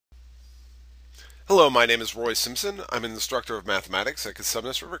Hello, my name is Roy Simpson. I'm an instructor of mathematics at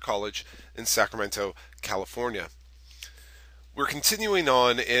Cosumnes River College in Sacramento, California. We're continuing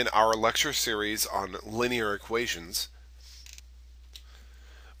on in our lecture series on linear equations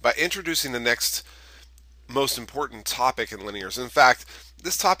by introducing the next most important topic in linears. In fact,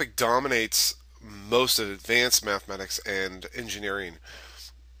 this topic dominates most of advanced mathematics and engineering.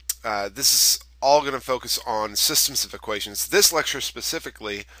 This is all going to focus on systems of equations. This lecture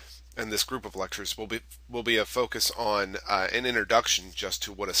specifically, and this group of lectures, will be a focus on an introduction just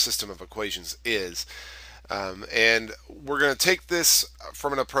to what a system of equations is. And we're going to take this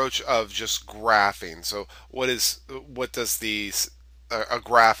from an approach of just graphing. So what does a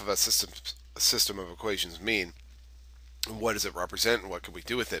graph of a system of equations mean? What does it represent, and what can we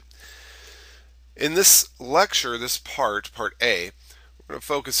do with it? In this lecture, part A, we're going to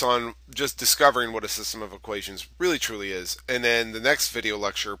focus on just discovering what a system of equations really truly is. And then the next video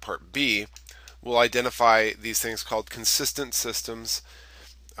lecture, part B, will identify these things called consistent systems,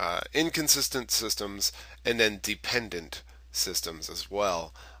 inconsistent systems, and then dependent systems as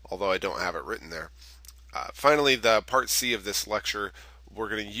well, although I don't have it written there. Finally, the part C of this lecture, we're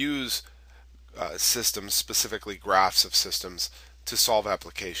going to use systems, specifically graphs of systems, to solve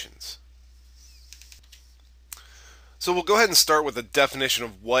applications. So we'll go ahead and start with a definition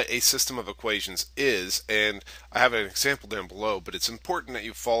of what a system of equations is, and I have an example down below, but it's important that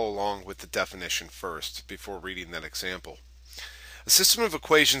you follow along with the definition first before reading that example. A system of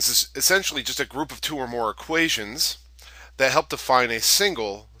equations is essentially just a group of two or more equations that help define a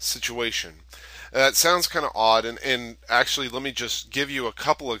single situation. That sounds kind of odd, and actually let me just give you a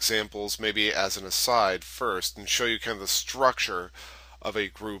couple examples maybe as an aside first and show you kind of the structure of a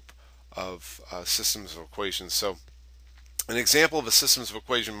group of systems of equations. So an example of a systems of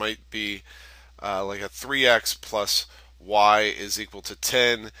equation might be like a 3x plus y is equal to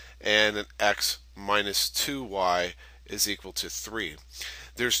 10 and an x minus 2y is equal to 3.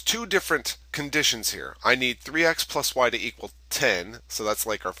 There's two different conditions here. I need 3x plus y to equal 10, so that's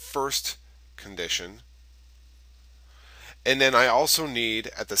like our first condition. And then I also need,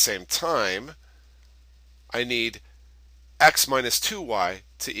 at the same time, I need x minus 2y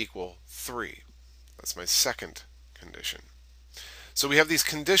to equal 3. That's my second condition. So we have these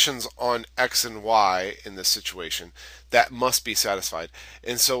conditions on x and y in this situation that must be satisfied.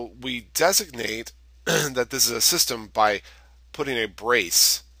 And so we designate that this is a system by putting a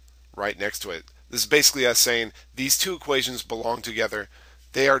brace right next to it. This is basically us saying these two equations belong together.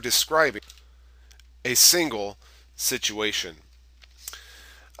 They are describing a single situation.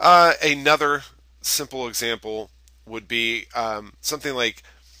 Another simple example would be something like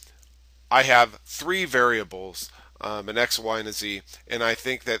I have three variables, an x, y, and a z, and I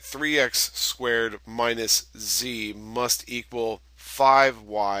think that 3x squared minus z must equal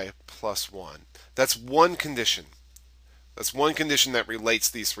 5y plus 1. That's one condition. That's one condition that relates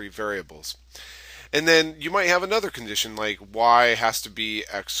these three variables. And then you might have another condition like y has to be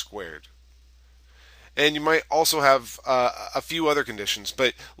x squared. And you might also have a few other conditions,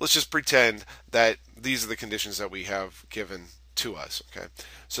 but let's just pretend that these are the conditions that we have given to us. Okay,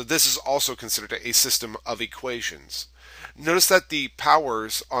 so this is also considered a system of equations. Notice that the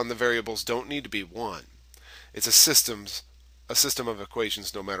powers on the variables don't need to be 1. It's a system of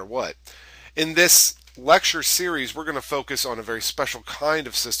equations no matter what. In this lecture series, we're going to focus on a very special kind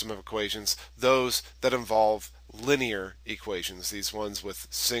of system of equations, those that involve linear equations, these ones with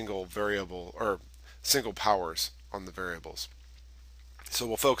single variable or single powers on the variables. So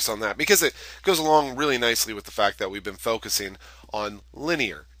we'll focus on that because it goes along really nicely with the fact that we've been focusing on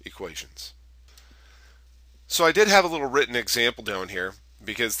linear equations. So I did have a little written example down here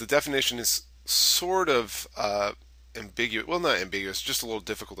because the definition is sort of ambiguous, well, not ambiguous, just a little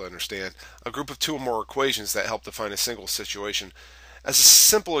difficult to understand. A group of two or more equations that help define a single situation. As a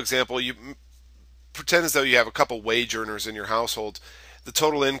simple example, you pretend as though you have a couple wage earners in your household. The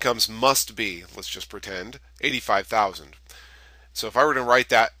total incomes must be, let's just pretend, $85,000. So if I were to write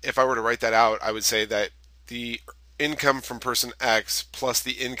that out, I would say that the income from person X plus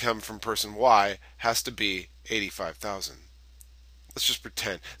the income from person Y has to be $85,000. Let's just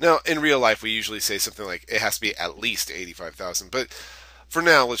pretend. Now, in real life, we usually say something like it has to be at least $85,000, but for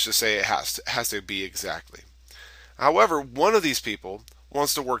now, let's just say it has to be exactly. However, one of these people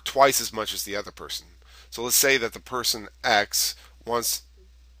wants to work twice as much as the other person. So let's say that the person X wants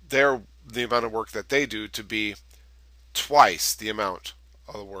the amount of work that they do to be twice the amount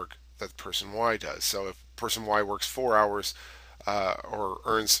of the work that person Y does. So if person Y works 4 hours or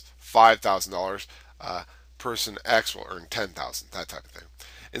earns $5,000, person X will earn $10,000, that type of thing.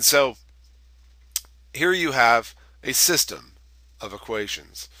 And so here you have a system of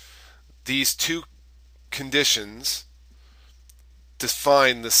equations. These two conditions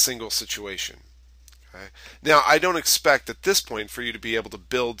define this single situation. Okay? Now, I don't expect at this point for you to be able to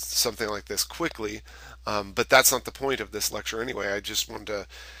build something like this quickly, but that's not the point of this lecture anyway. I just wanted to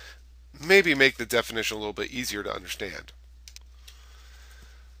maybe make the definition a little bit easier to understand.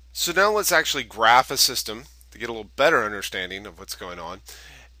 So now let's actually graph a system to get a little better understanding of what's going on.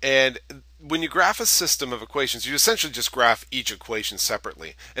 And when you graph a system of equations, you essentially just graph each equation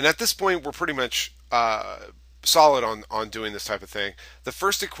separately. And at this point, we're pretty much solid on doing this type of thing. The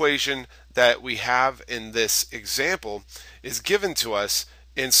first equation that we have in this example is given to us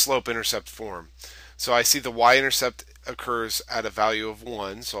in slope-intercept form. So I see the y-intercept occurs at a value of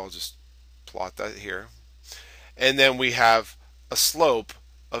 1, so I'll just plot that here. And then we have a slope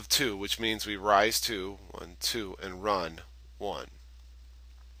of 2, which means we rise 2, 1, 2, and run 1.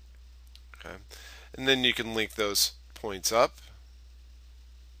 Okay. And then you can link those points up.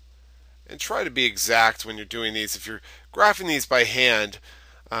 And try to be exact when you're doing these. If you're graphing these by hand,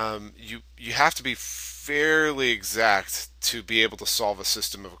 you have to be fairly exact to be able to solve a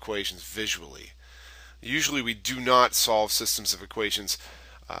system of equations visually. Usually we do not solve systems of equations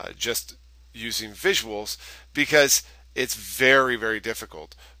just using visuals because it's very, very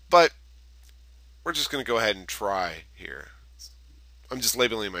difficult. But we're just going to go ahead and try here. I'm just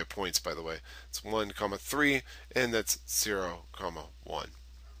labeling my points, by the way. It's 1, 3, and that's 0, 1.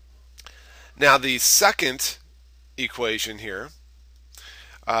 Now the second equation here,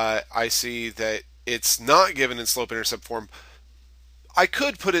 I see that it's not given in slope-intercept form. I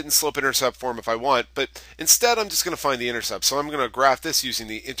could put it in slope-intercept form if I want, but instead I'm just going to find the intercept. So I'm going to graph this using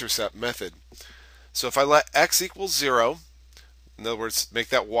the intercept method. So if I let x equal 0, in other words, make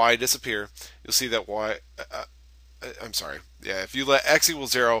that y disappear, you'll see that y, if you let x equal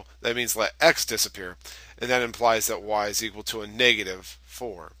 0, that means let x disappear, and that implies that y is equal to a negative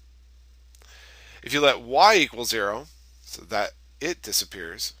 4. If you let y equal 0, so that it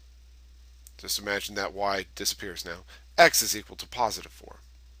disappears, just imagine that y disappears now, x is equal to positive 4.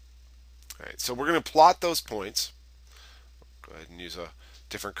 All right, so we're going to plot those points. Go ahead and use a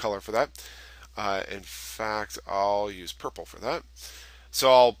different color for that. In fact, I'll use purple for that.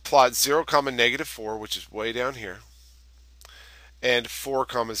 So I'll plot 0, negative 4, which is way down here, and 4,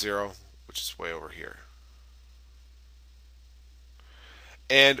 0, which is way over here.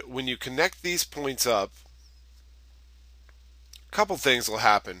 And when you connect these points up, a couple things will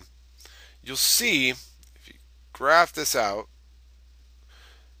happen. You'll see, if you graph this out,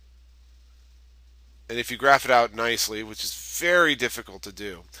 and if you graph it out nicely, which is very difficult to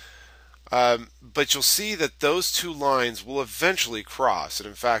do, but you'll see that those two lines will eventually cross. And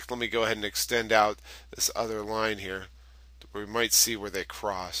in fact, let me go ahead and extend out this other line here, where we might see where they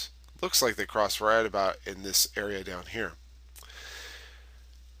cross. Looks like they cross right about in this area down here.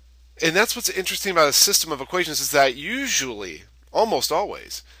 And that's what's interesting about a system of equations, is that usually, almost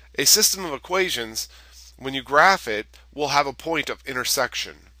always, a system of equations, when you graph it, will have a point of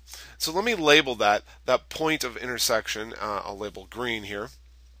intersection. So let me label that point of intersection. I'll label green here.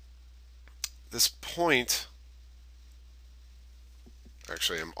 This point,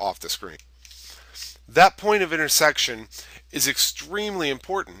 actually I'm off the screen. That point of intersection is extremely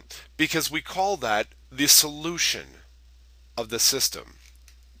important because we call that the solution of the system.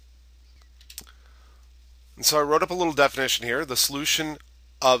 And so I wrote up a little definition here. The solution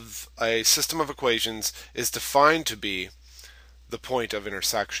of a system of equations is defined to be the point of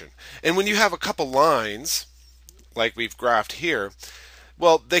intersection. And when you have a couple lines, like we've graphed here,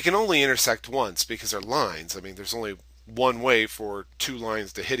 well, they can only intersect once because they're lines. I mean, there's only one way for two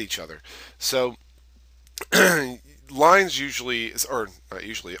lines to hit each other. So lines usually, or not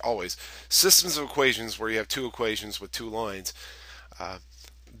usually, always, systems of equations where you have two equations with two lines,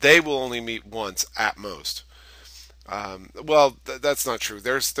 they will only meet once at most. Well, that's not true.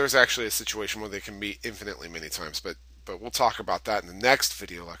 There's actually a situation where they can meet infinitely many times, but we'll talk about that in the next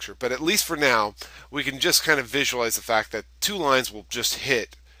video lecture. But at least for now, we can just kind of visualize the fact that two lines will just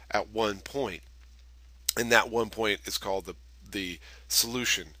hit at one point, and that one point is called the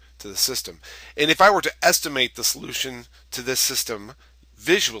solution to the system. And if I were to estimate the solution to this system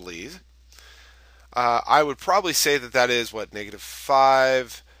visually, I would probably say that that is what,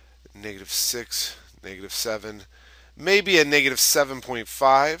 -5, -6, -7, maybe a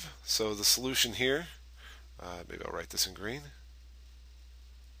 -7.5. So the solution here, maybe I'll write this in green.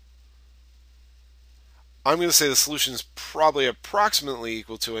 I'm going to say the solution is probably approximately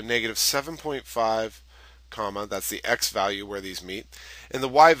equal to a -7.5, comma, that's the x value where these meet. And the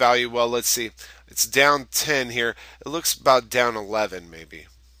y value, well, let's see, it's down 10 here. It looks about down 11 maybe.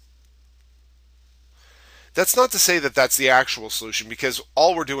 That's not to say that that's the actual solution, because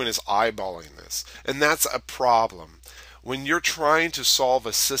all we're doing is eyeballing this, and that's a problem. When you're trying to solve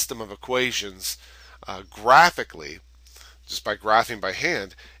a system of equations graphically, just by graphing by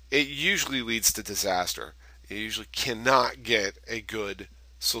hand, it usually leads to disaster. You usually cannot get a good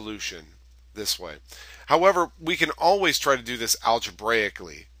solution this way. However, we can always try to do this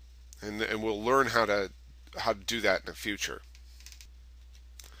algebraically, and we'll learn how to do that in the future.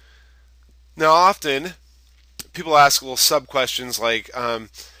 Now, often people ask little sub questions like,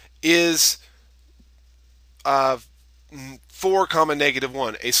 is 4 comma negative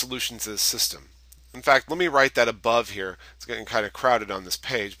 1 a solution to this system? In fact, let me write that above here. It's getting kind of crowded on this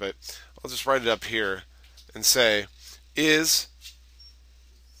page, but I'll just write it up here and say, is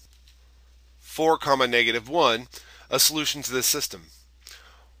 4 comma negative 1 a solution to this system?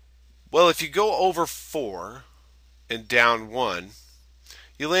 Well, if you go over 4 and down 1,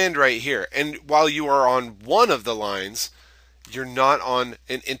 you land right here. And while you are on one of the lines, you're not on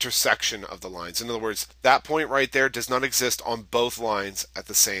an intersection of the lines. In other words, that point right there does not exist on both lines at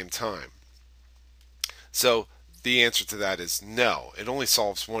the same time. So the answer to that is no. It only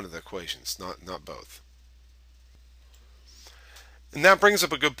solves one of the equations, not both. And that brings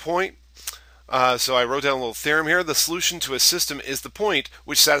up a good point. So I wrote down a little theorem here. The solution to a system is the point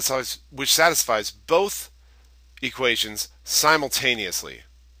which satisfies both equations simultaneously.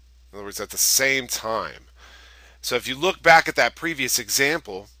 In other words, at the same time. So if you look back at that previous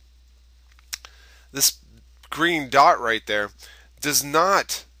example, this green dot right there does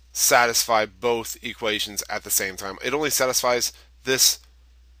not satisfy both equations at the same time. It only satisfies this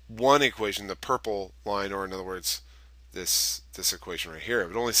one equation, the purple line, or in other words, this equation right here.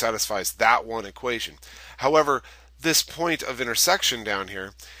 It only satisfies that one equation. However, this point of intersection down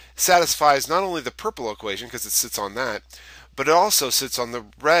here satisfies not only the purple equation, because it sits on that, but it also sits on the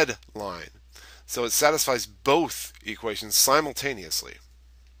red line. So it satisfies both equations simultaneously.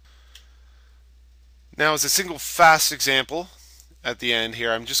 Now, as a single fast example at the end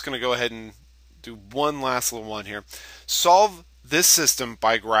here, I'm just going to go ahead and do one last little one here. Solve this system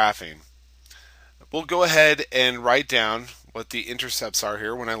by graphing. We'll go ahead and write down what the intercepts are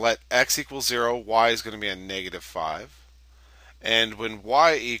here. When I let x equals 0, y is going to be a negative 5. And when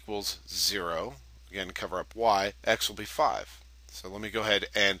y equals 0, again, cover up y, x will be 5. So let me go ahead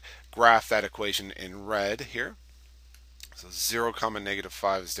and graph that equation in red here. So 0 comma negative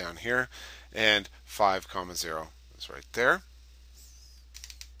 5 is down here, and 5 comma 0 is right there.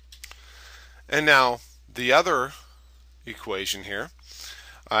 And now the other equation here,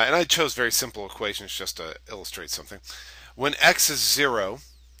 and I chose very simple equations just to illustrate something. When x is 0,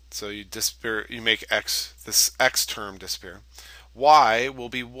 so you make x, this x term disappear. Y will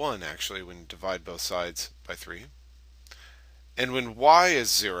be 1 actually when you divide both sides by 3. And when y is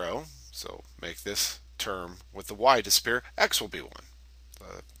 0, so make this term with the y disappear, x will be 1.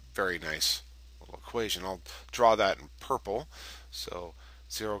 Very nice little equation. I'll draw that in purple. So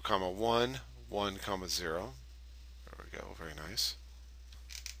 0 comma 1, 1 comma 0. There we go, very nice.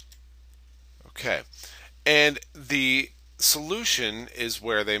 Okay, and the solution is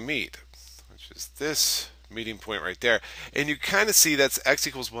where they meet, which is this meeting point right there. And you kind of see that's x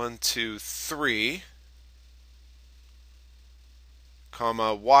equals 1, 2, 3,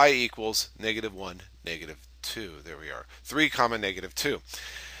 comma y equals negative 1, negative 2. There we are. 3 comma negative 2.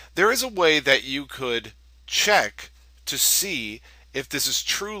 There is a way that you could check to see if this is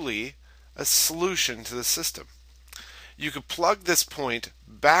truly a solution to the system. You could plug this point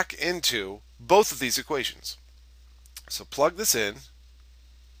back into both of these equations. So plug this in,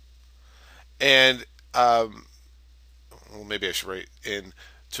 and well, maybe I should write in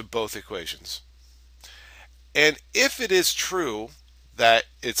to both equations. And if it is true that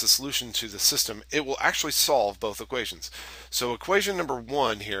it's a solution to the system, it will actually solve both equations. So equation number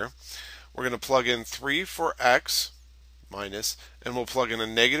 1 here, we're going to plug in 3 for x minus, and we'll plug in a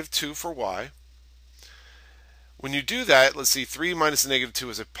negative 2 for y. When you do that, let's see, 3 minus a negative 2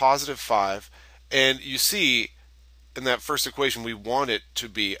 is a positive 5, and you see in that first equation we want it to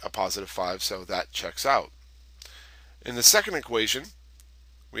be a positive 5, so that checks out. In the second equation,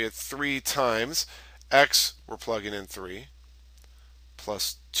 we had 3 times x, we're plugging in 3,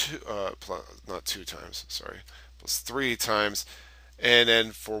 plus 2, not 2 times, sorry, plus 3 times, and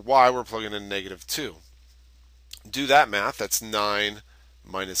then for y we're plugging in negative 2. Do that math, that's 9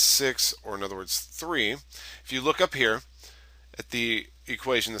 minus 6, or in other words 3. If you look up here at the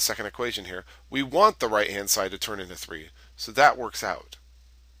equation, the second equation here, we want the right hand side to turn into 3, so that works out.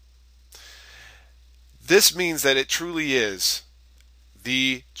 This means that it truly is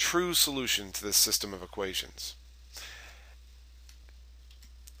the true solution to this system of equations.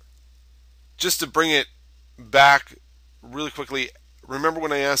 Just to bring it back really quickly, remember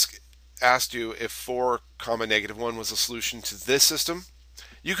when I asked you if 4 comma negative 1 was a solution to this system?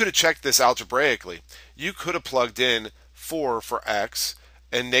 You could have checked this algebraically. You could have plugged in 4 for x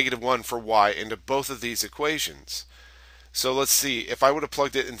and negative 1 for y into both of these equations. So let's see, if I would have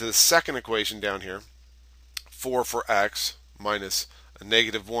plugged it into the second equation down here, 4 for x minus a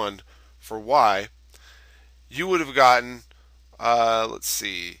negative 1 for y, you would have gotten, let's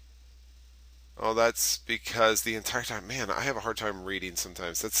see, oh, that's because the entire time, man, I have a hard time reading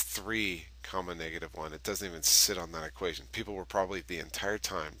sometimes. That's 3 comma negative 1. It doesn't even sit on that equation. People were probably the entire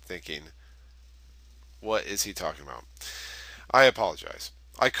time thinking, what is he talking about? I apologize.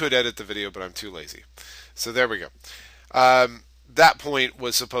 I could edit the video, but I'm too lazy. So there we go. That point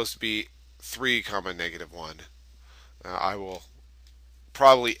was supposed to be 3 comma negative 1. I will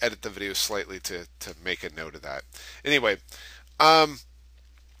probably edit the video slightly to make a note of that. Anyway, the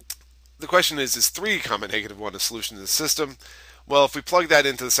question is 3 comma negative 1 a solution to the system? Well, if we plug that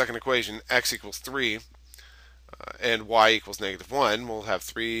into the second equation, x equals 3 and y equals negative 1, we'll have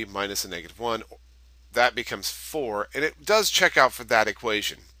 3 minus a negative 1. That becomes 4, and it does check out for that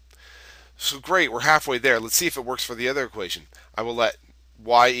equation. So great, we're halfway there. Let's see if it works for the other equation. I will let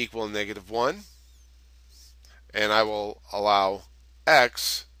y equal negative 1, and I will allow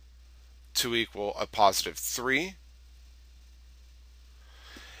x to equal a positive 3.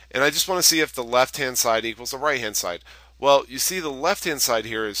 And I just want to see if the left-hand side equals the right-hand side. Well, you see the left-hand side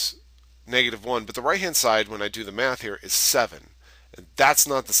here is negative 1, but the right-hand side, when I do the math here, is 7. And that's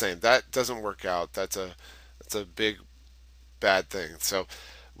not the same. That doesn't work out. That's a big bad thing. So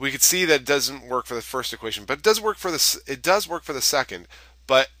we could see that it doesn't work for the first equation, but it does work for the second.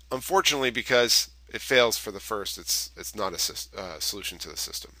 But unfortunately, because it fails for the first, it's not a solution to the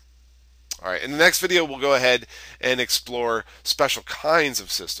system. All right, in the next video, we'll go ahead and explore special kinds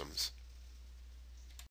of systems.